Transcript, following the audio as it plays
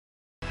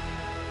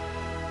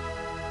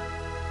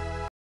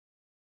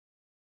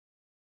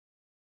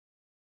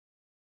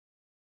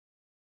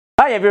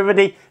Hi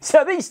everybody.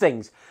 So these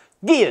things,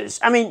 gears,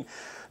 I mean,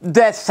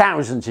 they're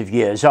thousands of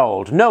years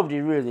old.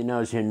 Nobody really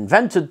knows who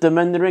invented them,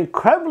 and they're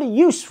incredibly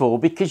useful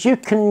because you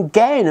can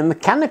gain a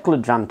mechanical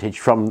advantage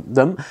from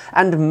them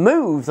and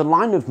move the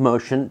line of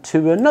motion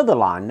to another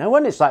line. Now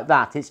when it's like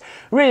that, it's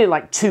really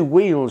like two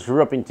wheels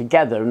rubbing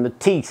together and the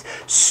teeth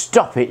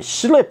stop it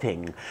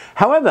slipping.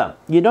 However,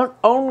 you don't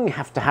only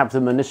have to have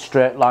them in a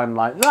straight line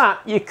like that,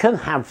 you can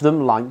have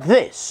them like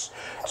this.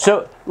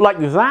 So like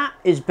that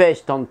is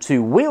based on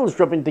two wheels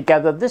rubbing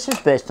together, this is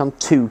based on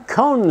two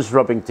cones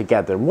rubbing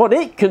together. And what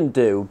it can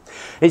do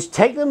is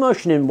take the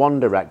motion in one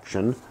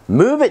direction,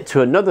 move it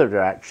to another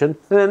direction,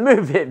 and then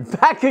move it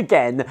back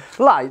again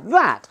like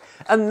that.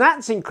 And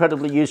that's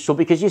incredibly useful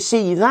because you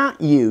see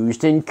that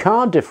used in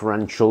car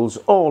differentials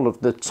all of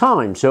the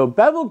time. So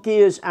bevel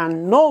gears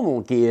and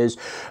normal gears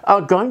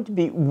are going to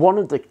be one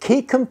of the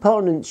key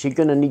components you're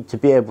going to need to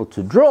be able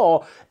to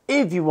draw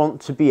if you want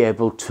to be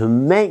able to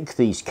make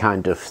these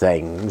kind of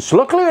things.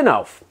 Luckily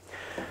enough,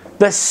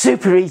 they're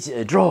super easy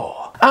to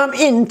draw. I'm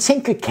in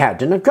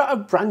Tinkercad and I've got a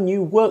brand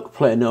new work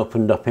plane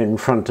opened up in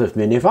front of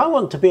me, and if I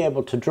want to be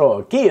able to draw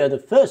a gear, the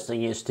first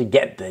thing is to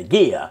get the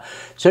gear.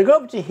 So go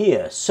over to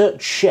here,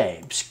 search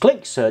shapes,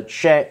 click search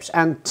shapes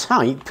and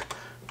type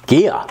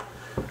gear.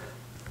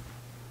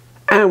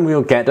 And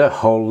we'll get a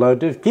whole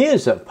load of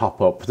gears that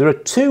pop up. There are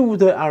two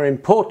that are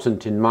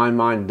important in my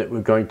mind that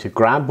we're going to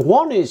grab.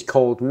 One is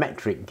called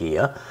metric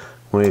gear.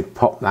 We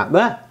pop that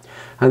there.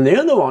 And the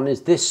other one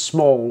is this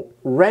small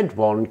red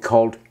one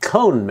called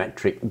cone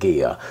metric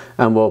gear.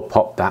 And we'll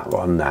pop that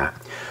one there.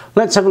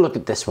 Let's have a look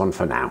at this one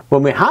for now.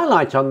 When we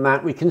highlight on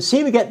that, we can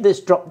see we get this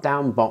drop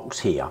down box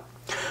here.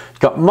 It's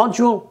got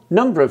module,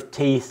 number of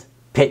teeth,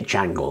 pitch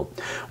angle.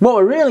 What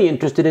we're really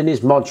interested in is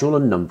module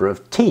and number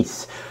of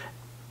teeth.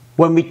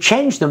 When we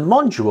change the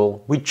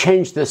module, we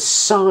change the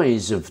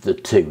size of the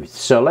tooth.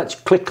 So let's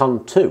click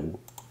on 2.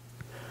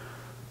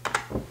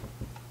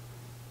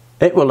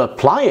 It will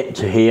apply it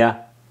to here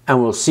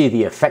and we'll see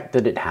the effect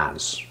that it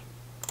has.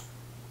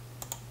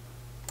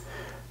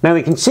 Now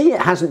we can see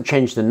it hasn't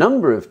changed the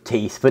number of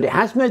teeth, but it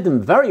has made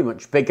them very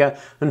much bigger,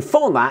 and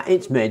for that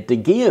it's made the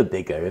gear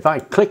bigger. If I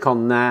click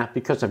on there,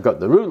 because I've got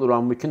the ruler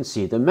on, we can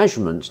see the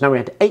measurements. Now we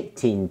had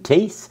 18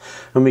 teeth,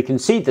 and we can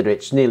see that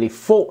it's nearly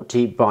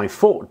 40 by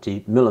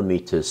 40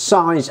 millimeters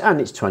size, and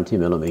it's 20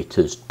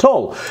 millimeters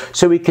tall.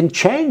 So we can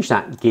change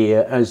that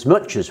gear as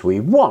much as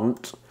we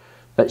want.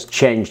 Let's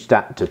change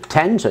that to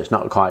 10, so it's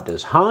not quite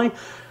as high,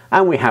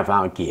 and we have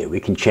our gear.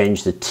 We can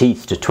change the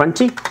teeth to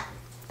 20.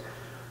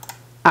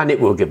 And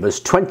it will give us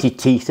 20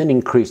 teeth and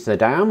increase the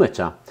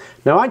diameter.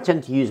 Now I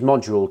tend to use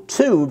module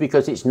 2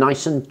 because it's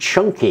nice and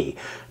chunky.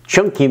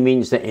 Chunky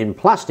means that in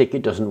plastic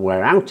it doesn't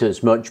wear out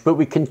as much, but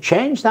we can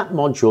change that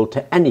module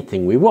to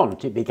anything we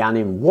want. It began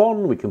in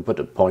 1, we can put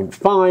a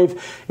 0.5.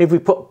 If we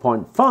put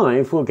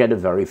 0.5, we'll get a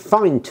very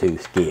fine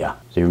tooth gear.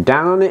 Zoom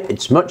down on it,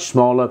 it's much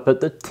smaller,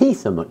 but the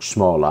teeth are much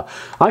smaller.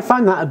 I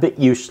find that a bit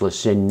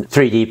useless in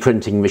 3D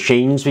printing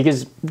machines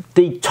because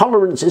the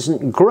tolerance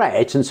isn't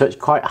great, and so it's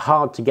quite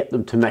hard to get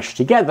them to mesh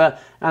together,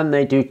 and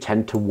they do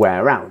tend to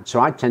wear out.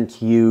 So I tend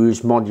to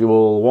use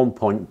module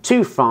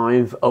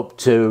 1.25 up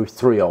to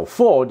 3 or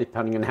 4,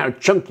 depending on how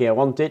chunky I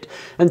want it,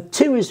 and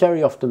 2 is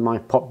very often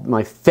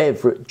my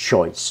favourite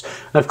choice.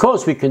 Of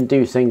course we can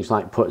do things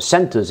like put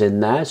centres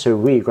in there, so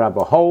we grab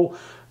a hole,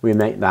 we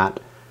make that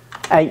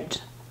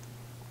 8,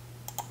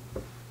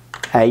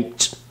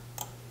 8,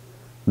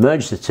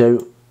 merge the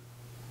two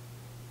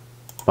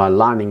by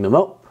lining them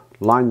up,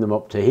 line them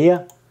up to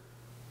here.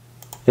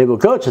 It will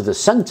go to the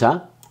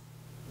centre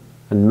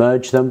and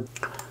merge them,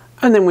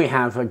 and then we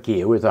have a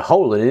gear with a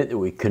hole in it that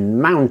we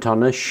can mount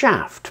on a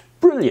shaft.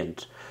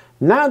 Brilliant!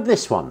 Now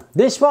this one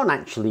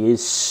actually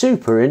is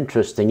super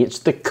interesting. It's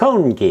the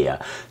cone gear.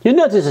 You'll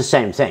notice the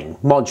same thing,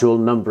 module,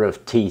 number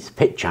of teeth,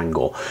 pitch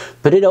angle,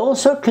 but it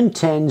also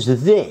contains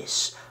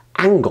this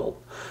angle.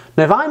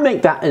 Now if I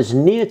make that as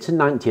near to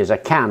 90 as I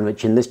can,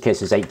 which in this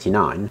case is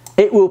 89,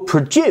 it will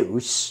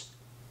produce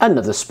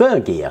another spur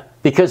gear,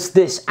 because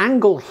this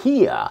angle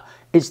here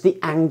is the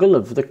angle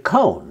of the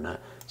cone.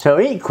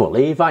 So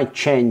equally, if I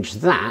change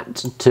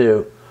that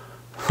to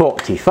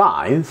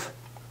 45,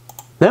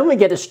 then we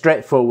get a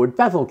straightforward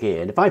bevel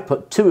gear. And if I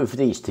put 2 of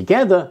these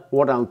together,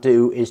 what I'll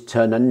do is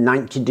turn a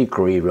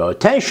 90-degree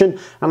rotation,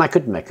 and I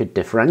could make a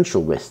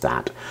differential with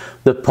that.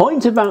 The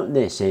point about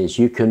this is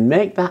you can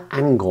make that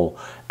angle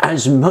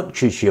as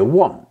much as you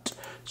want.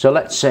 So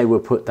let's say we'll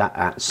put that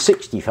at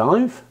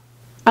 65,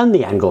 and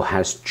the angle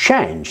has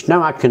changed.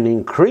 Now I can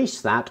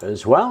increase that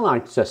as well.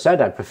 As I said,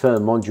 I prefer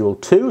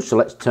module 2, so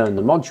let's turn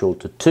the module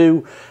to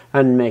 2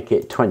 and make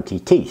it 20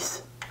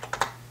 teeth.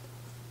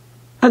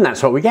 And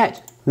that's what we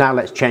get. Now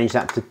let's change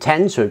that to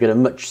 10, so we get a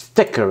much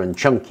thicker and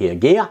chunkier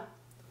gear.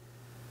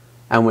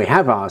 And we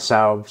have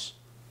ourselves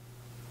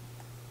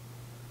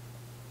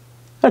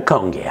a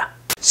cone gear.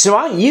 So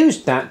I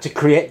used that to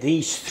create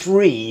these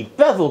 3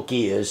 bevel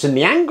gears, and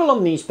the angle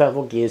on these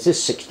bevel gears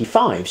is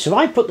 65. So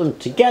I put them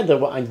together,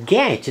 what I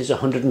get is a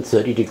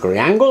 130-degree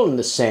angle, and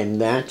the same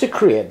there to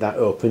create that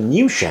open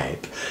U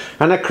shape.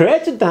 And I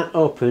created that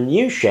open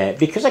U shape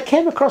because I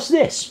came across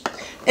this.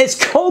 It's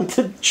called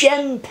the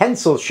Gem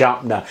Pencil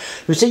Sharpener.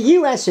 It was a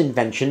US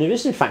invention. There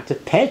is in fact a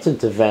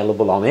patent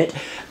available on it,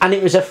 and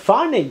it was a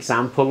fine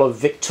example of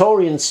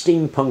Victorian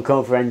steampunk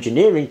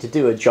over-engineering to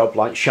do a job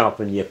like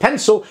sharpen your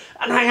pencil,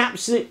 and I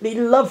absolutely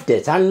loved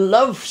it. I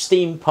love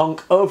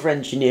steampunk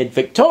over-engineered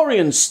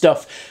Victorian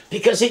stuff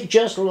because it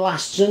just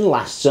lasts and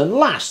lasts and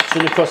lasts,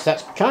 and of course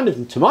that's kind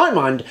of, to my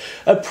mind,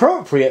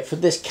 appropriate for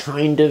this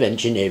kind of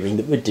engineering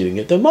that we're doing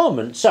at the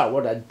moment. So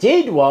what I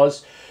did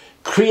was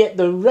create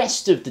the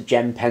rest of the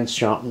Gem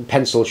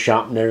Pencil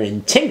Sharpener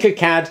in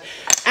Tinkercad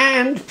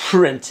and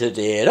printed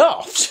it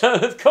off. So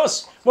of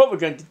course what we're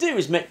going to do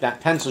is make that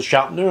pencil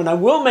sharpener, and I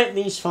will make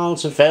these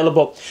files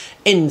available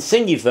in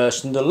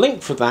Thingiverse, and the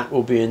link for that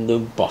will be in the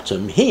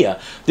bottom here.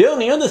 The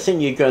only other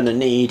thing you're going to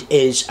need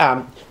is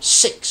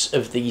 6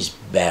 of these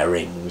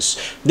bearings.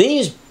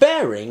 These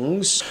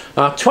bearings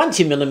are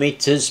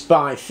 20mm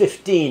by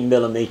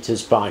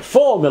 15mm by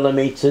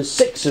 4mm.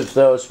 6 of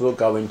those will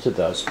go into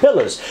those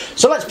pillars.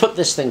 So let's put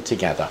this thing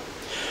together.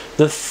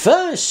 The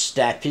first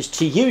step is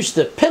to use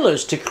the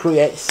pillars to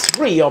create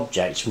 3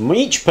 objects. From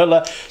each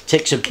pillar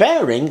takes a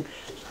bearing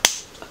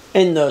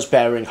in those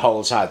bearing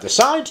holes either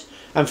side,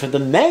 and for the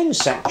main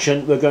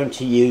section we're going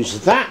to use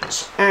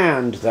that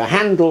and the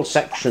handle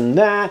section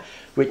there,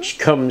 which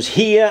comes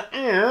here,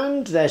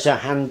 and there's a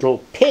handle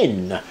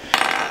pin.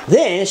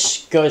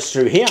 This goes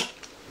through here,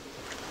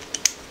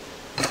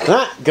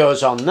 that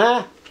goes on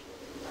there,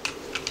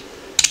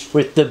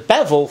 with the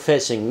bevel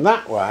facing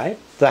that way.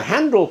 The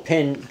handle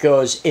pin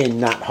goes in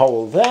that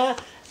hole there,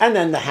 and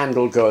then the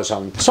handle goes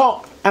on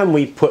top, and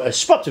we put a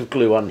spot of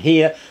glue on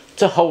here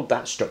to hold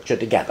that structure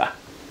together.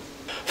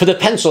 For the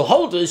pencil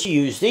holders,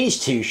 you use these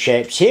 2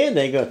 shapes here.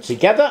 They go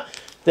together.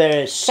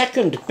 The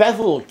second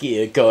bevel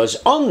gear goes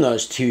on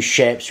those 2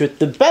 shapes with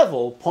the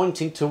bevel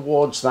pointing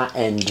towards that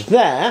end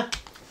there.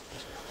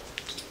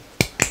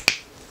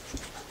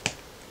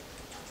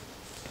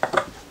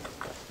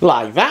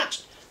 Like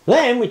that.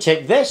 Then we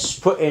take this,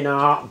 put in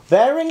our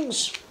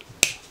bearings,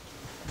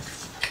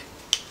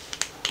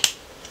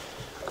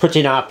 put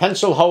in our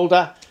pencil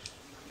holder,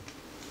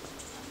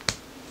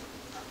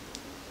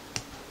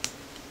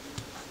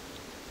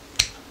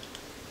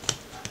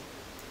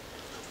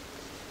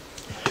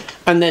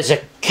 and there's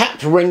a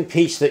capped ring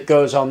piece that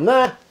goes on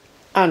there,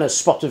 and a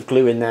spot of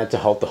glue in there to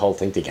hold the whole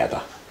thing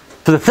together.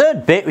 For the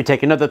third bit, we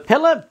take another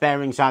pillar,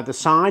 bearings either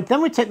side,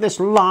 then we take this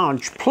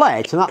large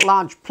plate, and that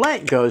large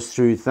plate goes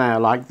through there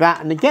like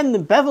that, and again the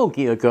bevel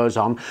gear goes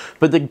on,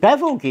 but the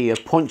bevel gear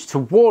points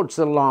towards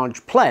the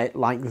large plate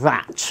like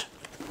that.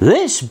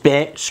 This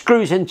bit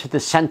screws into the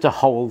centre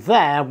hole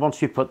there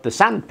once we put the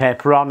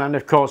sandpaper on, and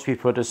of course we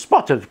put a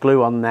spot of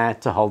glue on there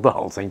to hold the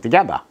whole thing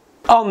together.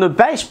 On the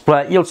base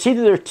plate, you'll see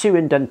that there are 2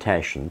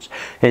 indentations.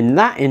 In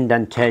that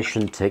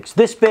indentation takes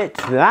this bit,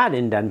 that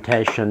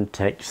indentation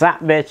takes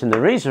that bit, and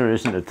the reason there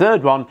isn't a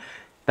third one,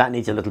 that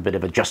needs a little bit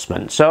of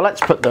adjustment. So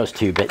let's put those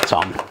 2 bits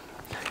on.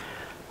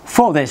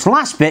 For this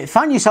last bit,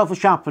 find yourself a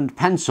sharpened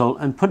pencil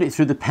and put it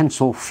through the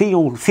pencil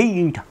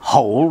feed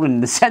hole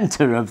in the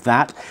centre of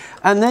that,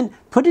 and then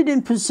put it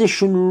in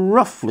position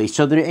roughly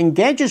so that it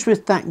engages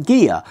with that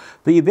gear,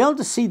 but you'll be able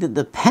to see that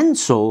the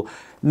pencil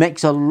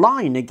makes a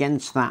line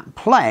against that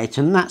plate,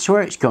 and that's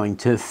where it's going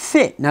to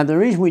fit. Now the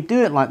reason we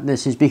do it like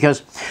this is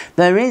because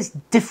there is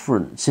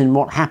difference in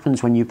what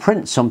happens when you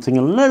print something.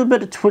 A little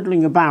bit of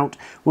twiddling about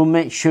will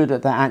make sure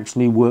that that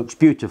actually works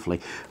beautifully.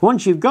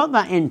 Once you've got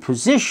that in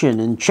position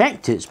and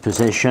checked its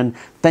position,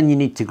 then you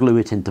need to glue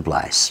it into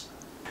place.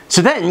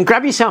 So then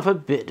grab yourself a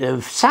bit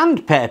of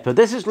sandpaper.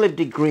 This is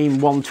Lived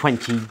Green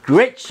 120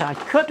 grit. I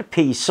cut a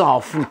piece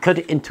off and cut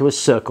it into a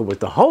circle with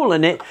the hole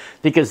in it,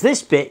 because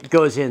this bit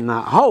goes in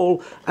that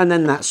hole and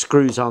then that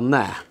screws on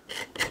there.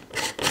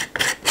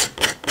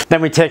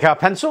 Then we take our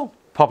pencil,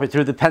 pop it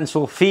through the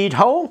pencil feed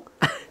hole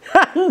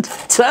and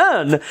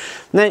turn.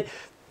 Now,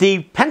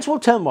 the pencil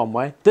will turn one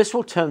way, this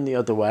will turn the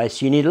other way,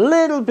 so you need a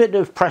little bit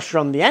of pressure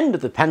on the end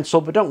of the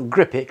pencil, but don't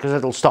grip it because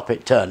it'll stop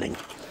it turning.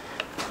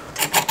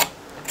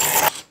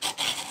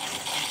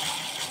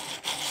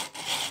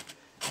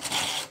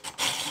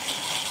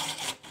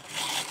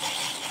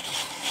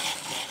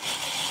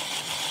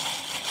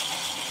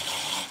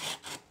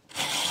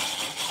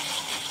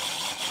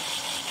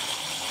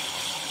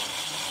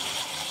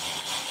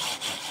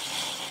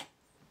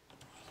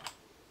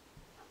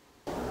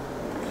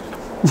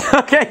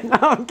 Okay, now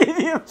I'll give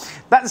you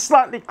that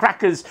slightly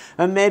crackers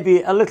and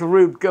maybe a little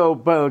Rube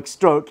Goldberg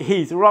stroke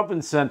Heath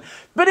Robinson,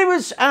 but it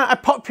was a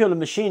popular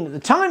machine at the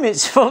time.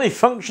 It's fully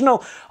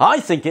functional. I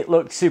think it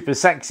looks super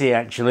sexy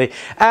actually,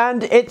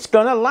 and it's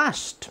gonna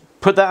last.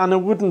 Put that on a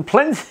wooden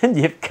plinth and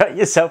you've got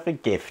yourself a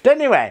gift.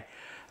 Anyway,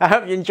 I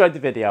hope you enjoyed the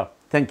video.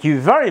 Thank you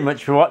very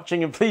much for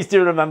watching, and please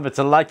do remember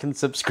to like and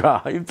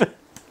subscribe.